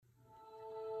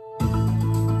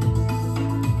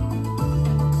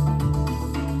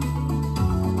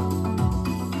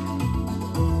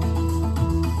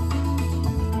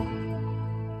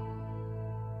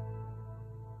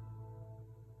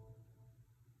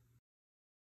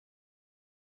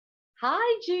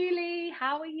Hi, Julie.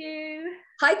 How are you?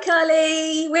 Hi,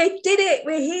 Carly. We did it.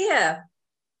 We're here.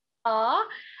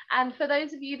 And for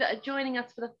those of you that are joining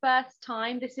us for the first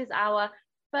time, this is our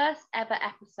first ever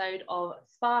episode of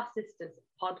Spa Sisters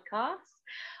podcast.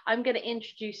 I'm going to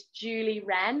introduce Julie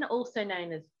Wren, also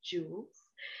known as Jules.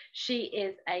 She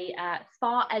is a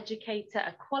spa educator,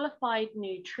 a qualified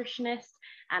nutritionist,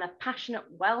 and a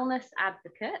passionate wellness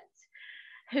advocate,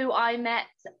 who I met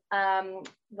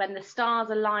when the stars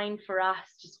aligned for us.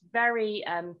 Just very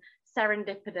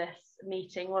serendipitous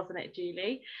meeting, wasn't it,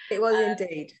 Julie? It was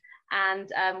indeed. And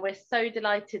we're so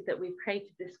delighted that we've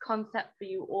created this concept for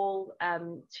you all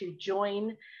to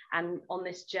join and on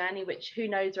this journey, which who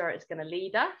knows where it's going to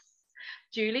lead us.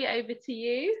 Julie, over to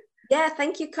you. Yeah,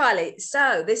 thank you, Carly.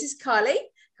 So this is Carly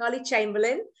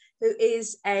Chamberlain, who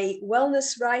is a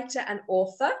wellness writer and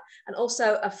author, and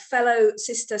also a fellow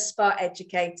sister spa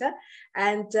educator.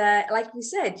 And like we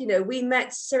said, you know, we met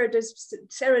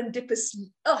serendipitous.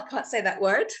 Oh, I can't say that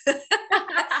word.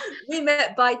 We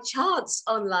met by chance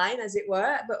online, as it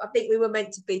were, but I think we were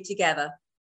meant to be together.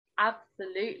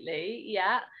 Absolutely,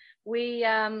 yeah. We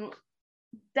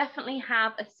definitely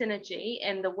have a synergy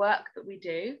in the work that we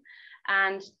do.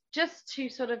 And just to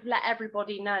sort of let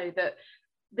everybody know that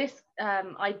this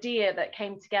idea that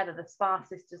came together, the Spa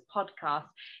Sisters podcast,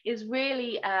 is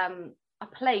really a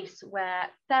place where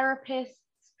therapists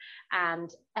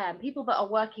and people that are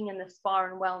working in the spa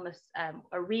and wellness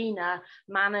arena,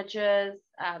 managers,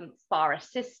 spa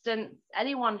assistants,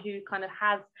 anyone who kind of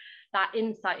has that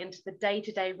insight into the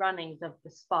day-to-day runnings of the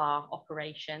spa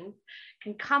operations,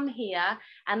 can come here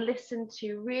and listen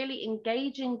to really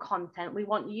engaging content. We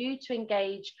want you to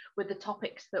engage with the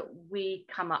topics that we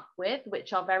come up with,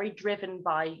 which are very driven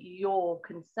by your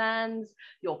concerns,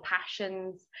 your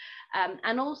passions.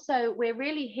 And also we're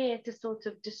really here to sort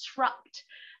of disrupt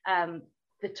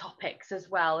the topics as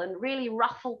well, and really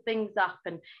ruffle things up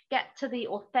and get to the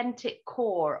authentic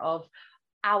core of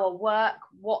our work,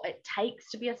 what it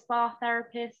takes to be a spa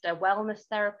therapist, a wellness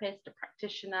therapist, a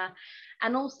practitioner,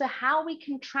 and also how we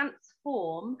can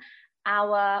transform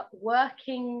our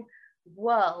working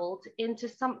world into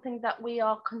something that we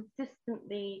are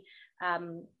consistently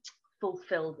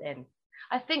fulfilled in.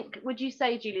 I think, would you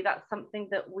say, Julie, that's something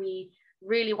that we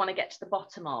really want to get to the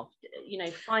bottom of, you know,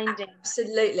 finding.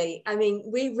 Absolutely. I mean,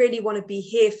 we really want to be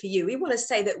here for you. We want to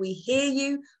say that we hear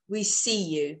you, we see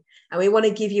you, and we want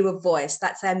to give you a voice.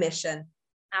 That's our mission.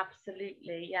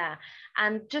 Absolutely, yeah.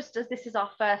 And just as this is our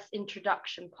first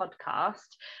introduction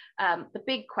podcast, the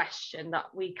big question that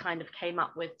we kind of came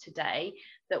up with today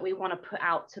that we want to put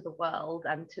out to the world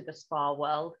and to the spa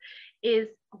world is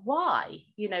why?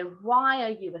 You know, why are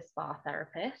you a spa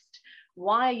therapist?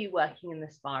 Why are you working in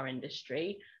the spa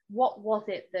industry? What was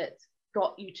it that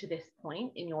got you to this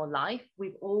point in your life?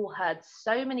 We've all heard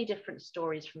so many different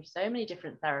stories from so many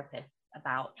different therapists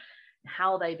about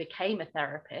how they became a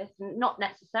therapist, not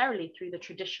necessarily through the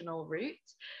traditional route,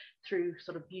 through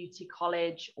sort of beauty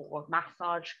college or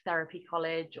massage therapy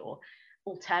college or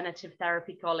alternative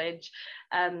therapy college.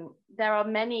 There are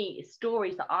many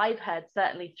stories that I've heard,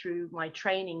 certainly through my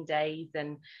training days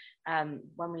and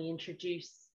when we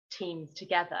introduce teams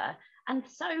together, and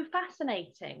so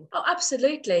fascinating. Oh,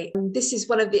 absolutely. This is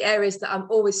one of the areas that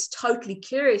I'm always totally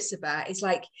curious about. It's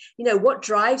like, you know, what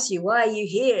drives you? Why are you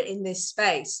here in this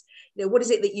space? You know, what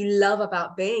is it that you love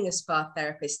about being a spa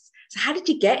therapist? So how did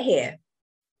you get here?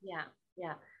 Yeah.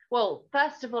 Well,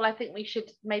 first of all, I think we should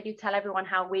maybe tell everyone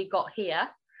how we got here.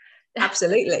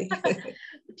 Absolutely.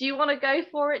 Do you want to go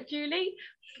for it, Julie?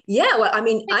 Yeah, well, I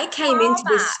mean, I came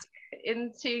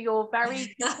into your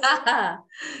very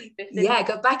yeah,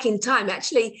 go back in time.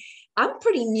 Actually, I'm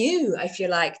pretty new, if you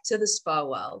like, to the spa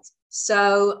world.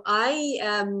 So I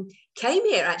came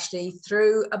here actually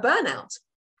through a burnout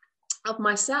of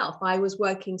myself. I was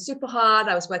working super hard.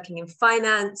 I was working in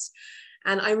finance,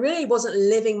 and I really wasn't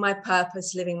living my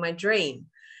purpose, living my dream.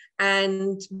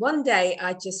 And one day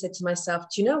I just said to myself,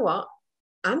 do you know what?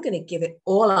 I'm going to give it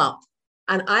all up,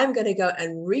 and I'm going to go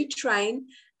and retrain,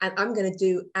 and I'm going to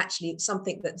do actually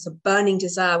something that's a burning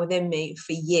desire within me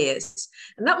for years.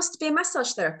 And that was to be a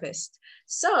massage therapist.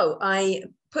 So I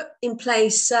put in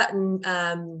place certain,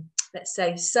 let's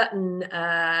say, certain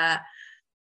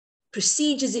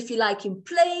procedures, if you like, in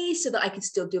place so that I could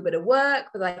still do a bit of work,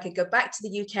 but I could go back to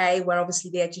the UK where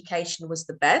obviously the education was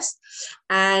the best.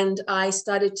 And I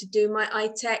started to do my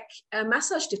iTech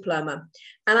massage diploma,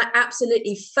 and I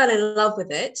absolutely fell in love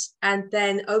with it. And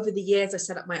then over the years, I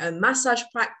set up my own massage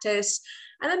practice.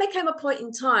 And then there came a point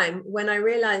in time when I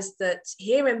realized that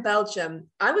here in Belgium,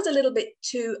 I was a little bit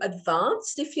too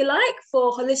advanced, if you like,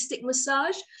 for holistic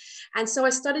massage. And so I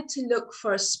started to look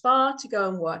for a spa to go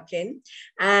and work in.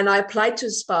 And I applied to a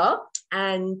spa,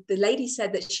 and the lady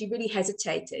said that she really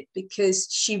hesitated because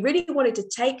she really wanted to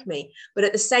take me. But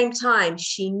at the same time,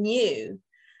 she knew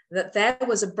that there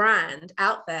was a brand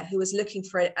out there who was looking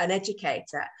for an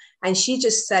educator. And she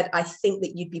just said, I think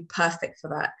that you'd be perfect for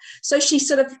that. So she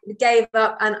sort of gave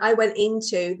up, and I went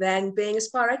into then being a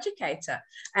spa educator.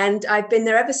 And I've been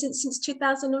there ever since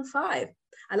 2005.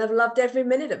 And I've loved every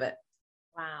minute of it.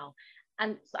 Wow.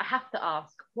 And so I have to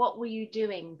ask, what were you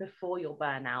doing before your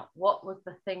burnout? What was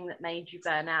the thing that made you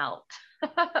burn out?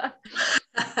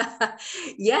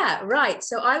 Yeah, right.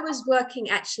 So I was working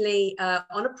actually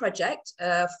on a project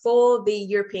for the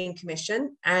European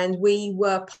Commission, and we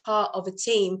were part of a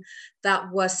team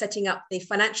that was setting up the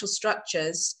financial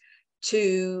structures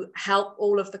to help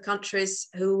all of the countries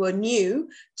who were new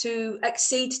to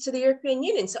accede to the European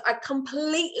Union. So a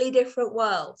completely different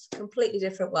world.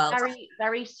 Very,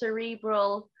 very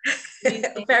cerebral.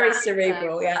 Very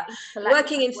cerebral, yeah.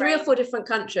 Working in 3 or 4 different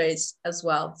countries as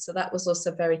well. So that was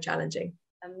also very challenging.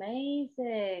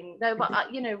 Amazing. No, but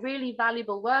really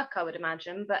valuable work, I would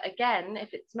imagine. But again,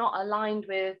 if it's not aligned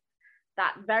with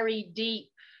that very deep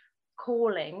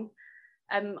calling,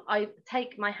 I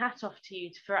take my hat off to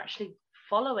you for actually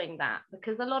following that,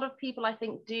 because a lot of people, I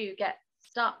think, do get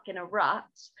stuck in a rut,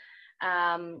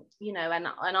 and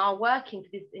are working for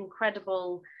this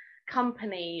incredible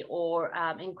company or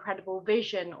incredible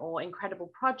vision or incredible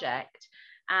project,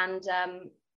 and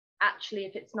actually,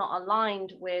 if it's not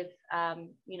aligned with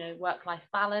work-life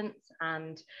balance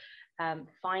and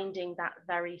finding that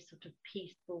very sort of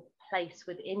peaceful place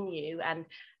within you, and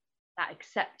that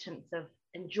acceptance of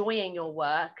enjoying your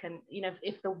work, and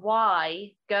if the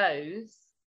why goes,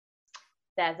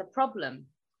 there's a problem.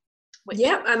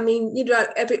 Yeah, I mean,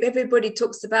 everybody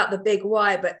talks about the big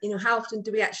why, but how often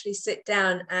do we actually sit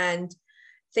down and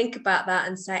think about that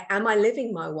and say, am I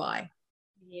living my why?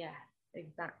 Yeah,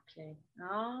 exactly.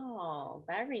 Oh,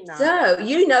 very nice. So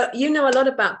you know a lot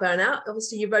about burnout.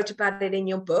 Obviously, you wrote about it in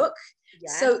your book.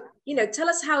 Yes. So tell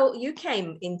us how you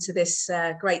came into this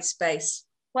great space.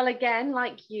 Well, again,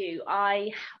 like you,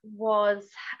 I was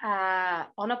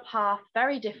on a path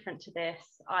very different to this.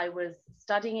 I was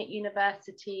studying at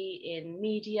university in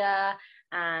media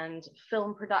and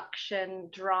film production,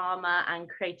 drama, and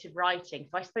creative writing.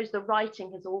 So I suppose the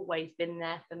writing has always been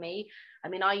there for me. I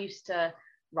mean, I used to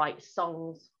write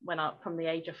songs from the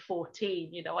age of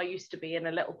 14. I used to be in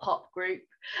a little pop group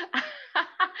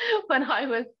when I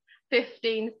was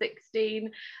 15,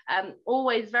 16,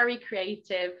 always very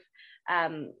creative.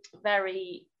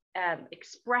 Very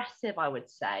expressive, I would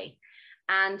say.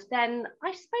 And then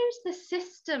I suppose the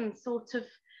system sort of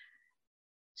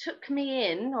took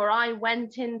me in, or I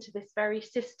went into this very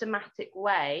systematic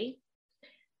way.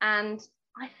 And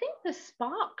I think the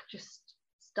spark just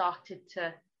started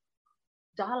to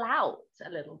dull out a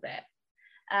little bit.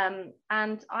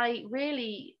 And I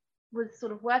really was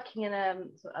sort of working in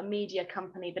a media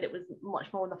company, but it was much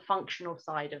more on the functional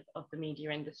side of the media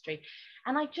industry.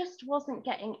 And I just wasn't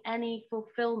getting any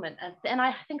fulfillment. And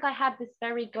I think I had this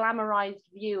very glamorized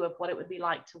view of what it would be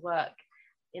like to work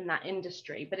in that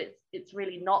industry, but it's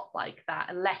really not like that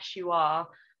unless you are,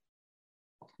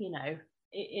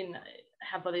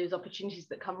 have those opportunities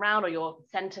that come around, or you're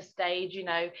center stage.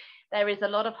 There is a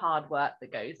lot of hard work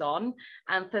that goes on.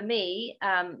 And for me,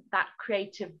 that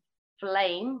creative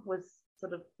flame was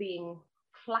sort of being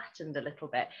flattened a little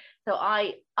bit. So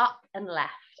I up and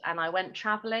left, and I went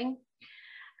traveling,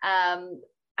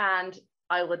 and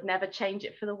I would never change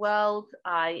it for the world.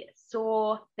 I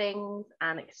saw things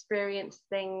and experienced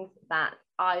things that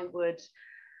I would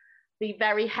be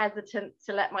very hesitant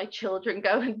to let my children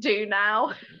go and do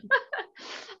now.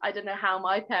 I don't know how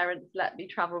my parents let me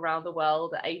travel around the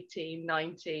world at 18,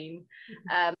 19.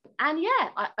 And yeah,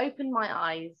 I opened my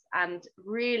eyes and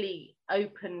really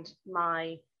opened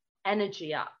my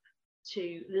energy up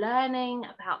to learning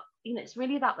about, it's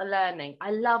really about the learning.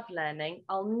 I love learning.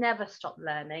 I'll never stop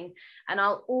learning. And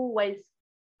I'll always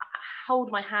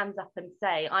hold my hands up and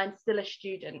say, I'm still a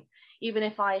student. Even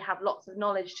if I have lots of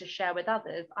knowledge to share with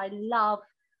others, I love,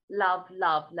 love,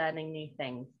 love learning new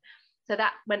things. So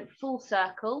that went full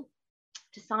circle.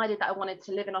 Decided that I wanted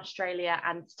to live in Australia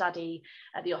and study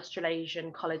at the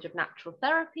Australasian College of Natural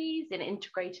Therapies in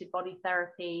integrated body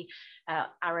therapy,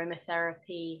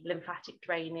 aromatherapy, lymphatic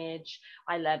drainage.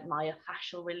 I learned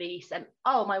myofascial release, and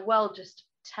my world just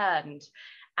turned,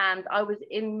 and I was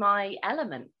in my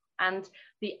element. And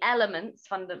the elements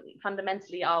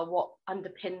fundamentally are what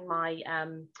underpin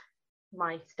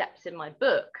my steps in my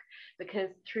book,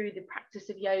 because through the practice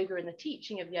of yoga and the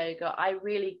teaching of yoga, I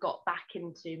really got back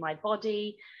into my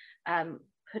body,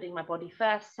 putting my body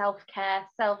first, self-care,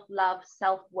 self-love,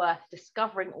 self-worth,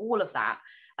 discovering all of that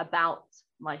about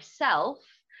myself,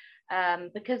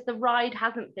 because the ride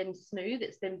hasn't been smooth,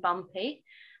 it's been bumpy.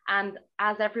 And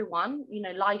as everyone, you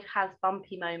know, life has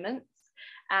bumpy moments,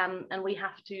 and we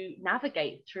have to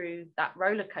navigate through that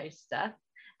roller coaster.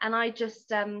 And I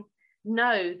just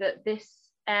know that this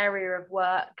area of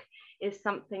work is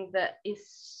something that is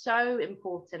so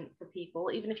important for people,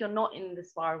 even if you're not in the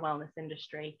spa and wellness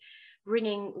industry.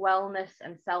 Bringing wellness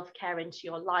and self-care into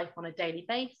your life on a daily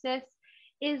basis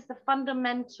is the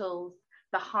fundamentals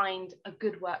behind a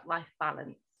good work-life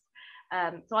balance.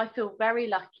 So I feel very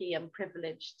lucky and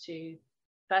privileged to,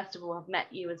 first of all, have met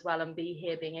you as well and be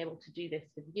here being able to do this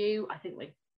with you. I think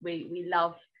we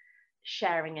love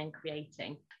sharing and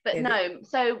creating. But no,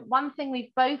 so one thing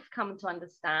we've both come to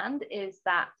understand is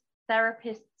that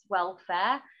therapists'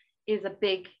 welfare is a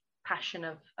big passion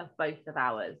of both of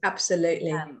ours.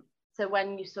 Absolutely. So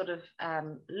when you sort of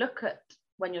look at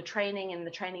when you're training in the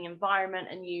training environment,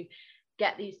 and you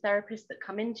get these therapists that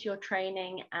come into your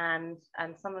training, and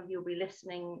some of you will be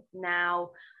listening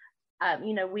now,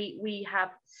 you know, we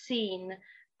have seen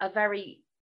a very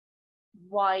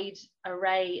wide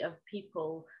array of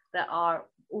people that are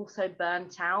also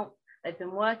burnt out. They've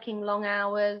been working long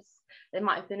hours. They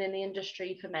might have been in the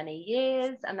industry for many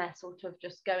years, and they're sort of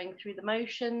just going through the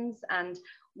motions and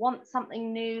want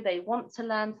something new. They want to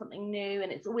learn something new,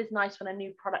 and it's always nice when a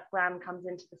new product brand comes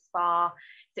into the spa.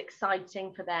 It's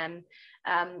exciting for them.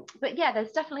 But yeah,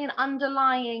 there's definitely an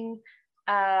underlying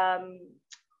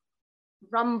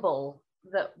rumble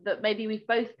that maybe we've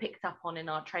both picked up on in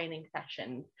our training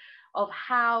sessions, of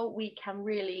how we can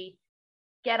really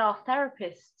get our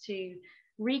therapists to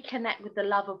reconnect with the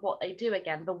love of what they do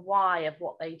again, the why of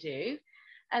what they do.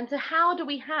 And so how do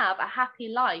we have a happy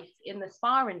life in the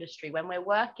spa industry when we're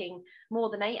working more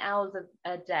than 8 hours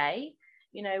a day,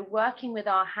 you know, working with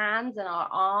our hands and our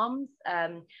arms,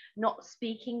 not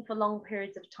speaking for long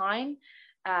periods of time,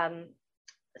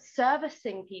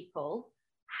 servicing people?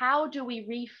 How do we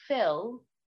refill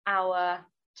our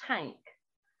tank?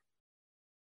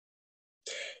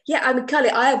 Yeah, I mean,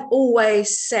 Carly, I have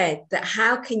always said that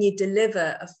how can you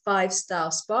deliver a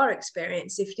 5-star spa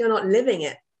experience if you're not living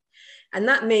it? And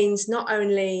that means not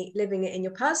only living it in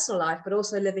your personal life, but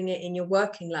also living it in your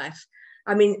working life.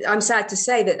 I mean, I'm sad to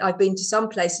say that I've been to some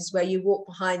places where you walk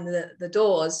behind the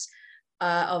doors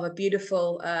of a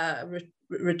beautiful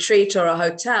retreat or a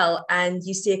hotel, and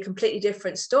you see a completely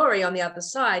different story on the other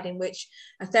side, in which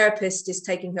a therapist is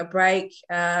taking her break,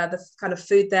 the kind of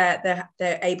food they're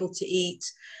able to eat,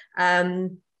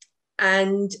 and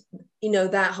you know,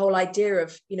 that whole idea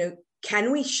of, you know,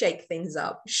 can we shake things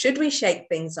up? Should we shake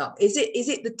things up? Is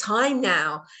it the time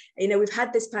now? You know, we've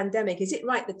had this pandemic. Is it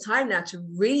right the time now to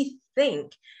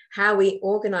rethink how we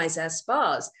organize our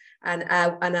spas and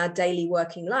our daily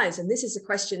working lives? And this is a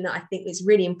question that I think is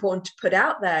really important to put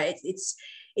out there.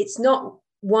 It's not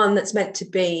one that's meant to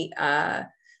be,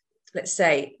 let's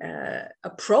say, a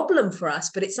problem for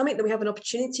us, but it's something that we have an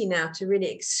opportunity now to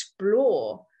really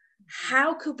explore.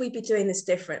 How could we be doing this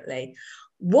differently?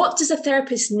 What does a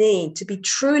therapist need to be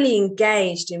truly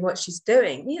engaged in what she's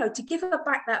doing? You know, to give her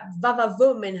back that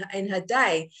va-va-voom in her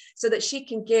day, so that she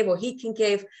can give, or he can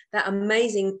give, that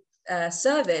amazing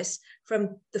service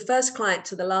from the first client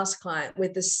to the last client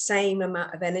with the same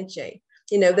amount of energy.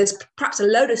 You know, there's perhaps a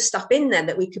load of stuff in there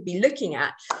that we could be looking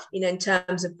at, you know, in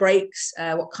terms of breaks,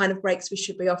 what kind of breaks we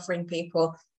should be offering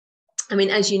people. I mean,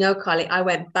 as you know, Carly, I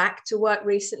went back to work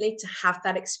recently to have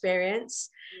that experience.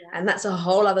 Yeah. And that's a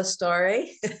whole other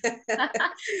story.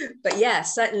 But yeah,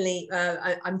 certainly,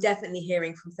 I'm definitely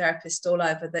hearing from therapists all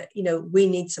over that, you know, we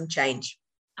need some change.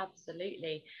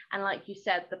 Absolutely. And like you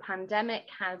said, the pandemic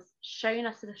has shown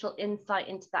us a little insight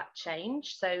into that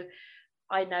change. So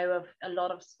I know of a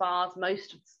lot of spas,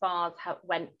 most of the spas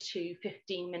went to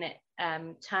 15-minute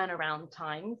turnaround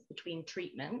times between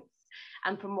treatments.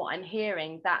 And from what I'm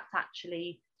hearing, that's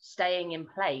actually staying in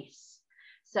place.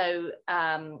 So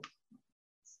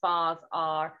spas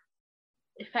are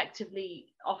effectively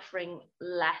offering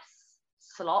less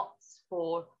slots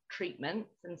for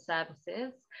treatments and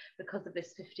services because of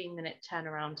this 15-minute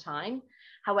turnaround time.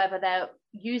 However, they're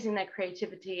using their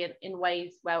creativity in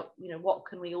ways where, you know, what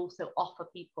can we also offer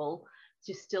people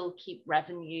to still keep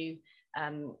revenue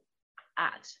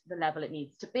at the level it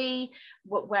needs to be,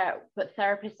 but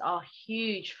therapists are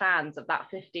huge fans of that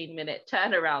 15-minute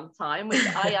turnaround time, which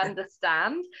I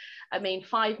understand. I mean,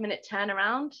 5-minute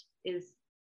turnaround is,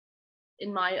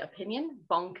 in my opinion,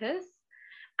 bonkers,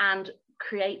 and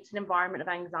creates an environment of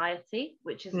anxiety,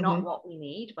 which is not what we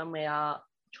need when we are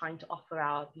trying to offer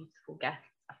our beautiful guests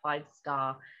a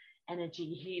 5-star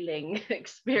energy healing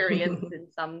experience in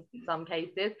some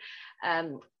cases.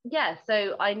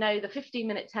 So I know the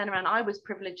 15-minute turnaround, I was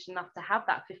privileged enough to have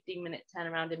that 15-minute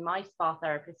turnaround in my spa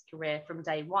therapist career from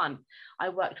day one. I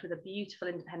worked with a beautiful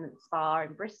independent spa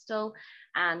in Bristol,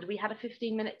 and we had a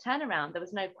 15-minute turnaround. There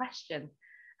was no question.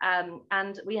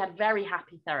 And we had very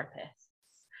happy therapists.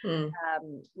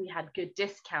 We had good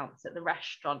discounts at the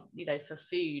restaurant, you know, for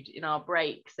food in our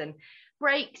breaks. And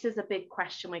breaks is a big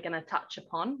question we're going to touch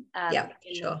upon in the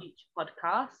future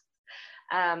podcasts.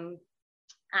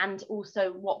 And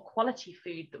also what quality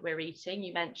food that we're eating.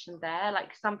 You mentioned there,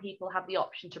 like some people have the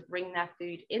option to bring their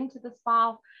food into the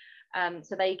spa,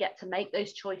 so they get to make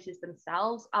those choices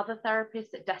themselves. Other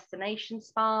therapists at destination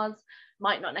spas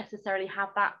might not necessarily have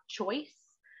that choice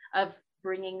of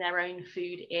bringing their own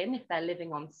food in if they're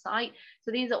living on site.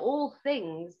 So these are all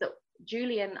things that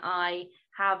Julie and I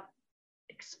have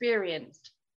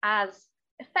experienced as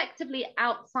effectively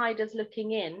outsiders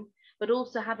looking in, but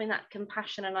also having that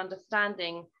compassion and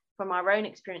understanding from our own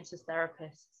experience as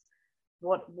therapists,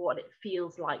 what it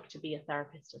feels like to be a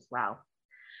therapist as well.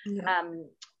 Yeah.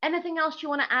 Anything else you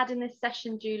want to add in this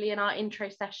session, Julie, in our intro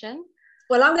session?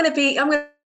 Well, I'm going to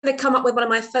come up with one of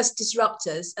my first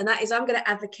disruptors, and that is I'm going to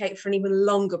advocate for an even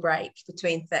longer break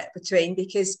between,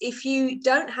 because if you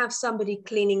don't have somebody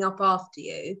cleaning up after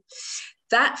you,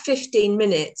 that 15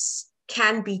 minutes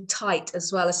can be tight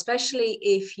as well, especially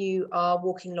if you are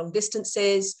walking long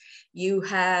distances. You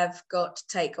have got to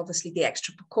take obviously the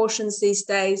extra precautions these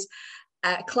days.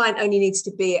 A client only needs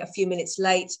to be a few minutes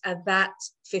late, and that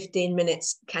 15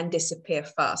 minutes can disappear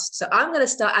fast. So I'm going to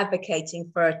start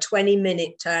advocating for a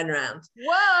 20-minute turnaround.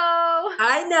 Whoa!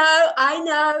 I know.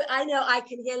 I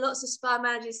can hear lots of spa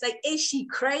managers say, is she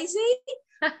crazy?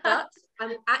 But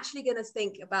I'm actually going to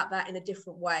think about that in a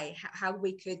different way, how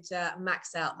we could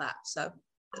max out that. So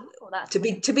to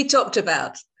be talked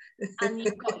about. And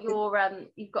you've got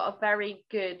a very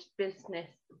good business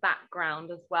background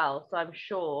as well, so I'm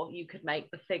sure you could make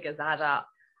the figures add up.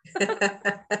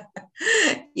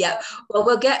 Yeah, well,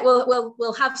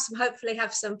 we'll have some, hopefully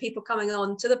have some people coming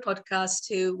on to the podcast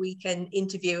who we can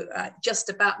interview just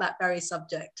about that very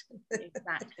subject.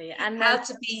 Exactly. And how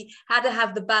to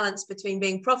have the balance between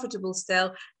being profitable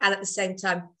still and at the same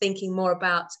time thinking more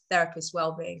about therapist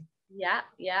well-being. Yeah,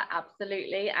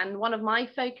 absolutely. And one of my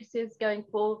focuses going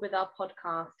forward with our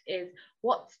podcast is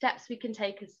what steps we can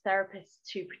take as therapists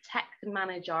to protect and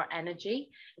manage our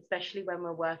energy, especially when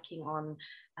we're working on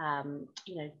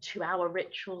 2-hour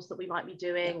rituals that we might be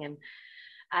doing,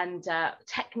 and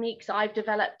techniques I've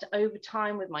developed over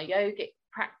time with my yogic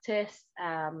practice.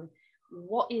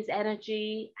 What is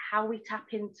energy, how we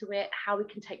tap into it, how we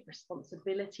can take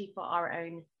responsibility for our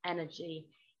own energy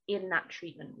in that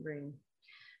treatment room.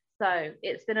 So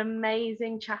it's been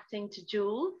amazing chatting to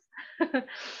Jules,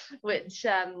 which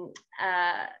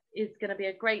is going to be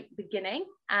a great beginning.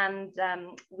 And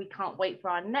we can't wait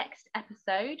for our next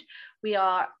episode. We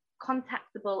are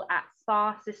contactable at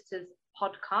Spa Sisters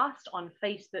Podcast on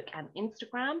Facebook and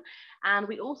Instagram. And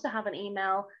we also have an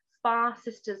email,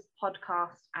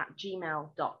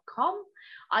 spasisterspodcast@gmail.com.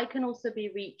 I can also be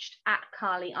reached at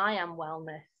Carly I Am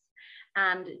Wellness.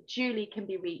 And Julie can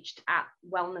be reached at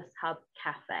Wellness Hub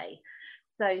Cafe.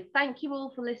 So thank you all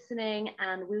for listening,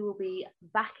 and we will be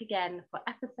back again for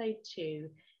episode 2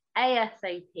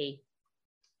 ASAP.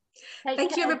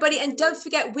 Thank you, everybody. And don't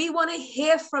forget, we want to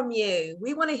hear from you.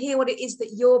 We want to hear what it is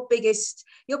that your biggest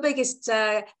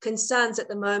concerns at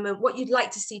the moment, what you'd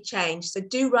like to see change. So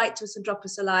do write to us and drop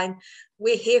us a line.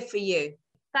 We're here for you.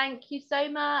 Thank you so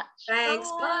much. Thanks.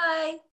 Bye.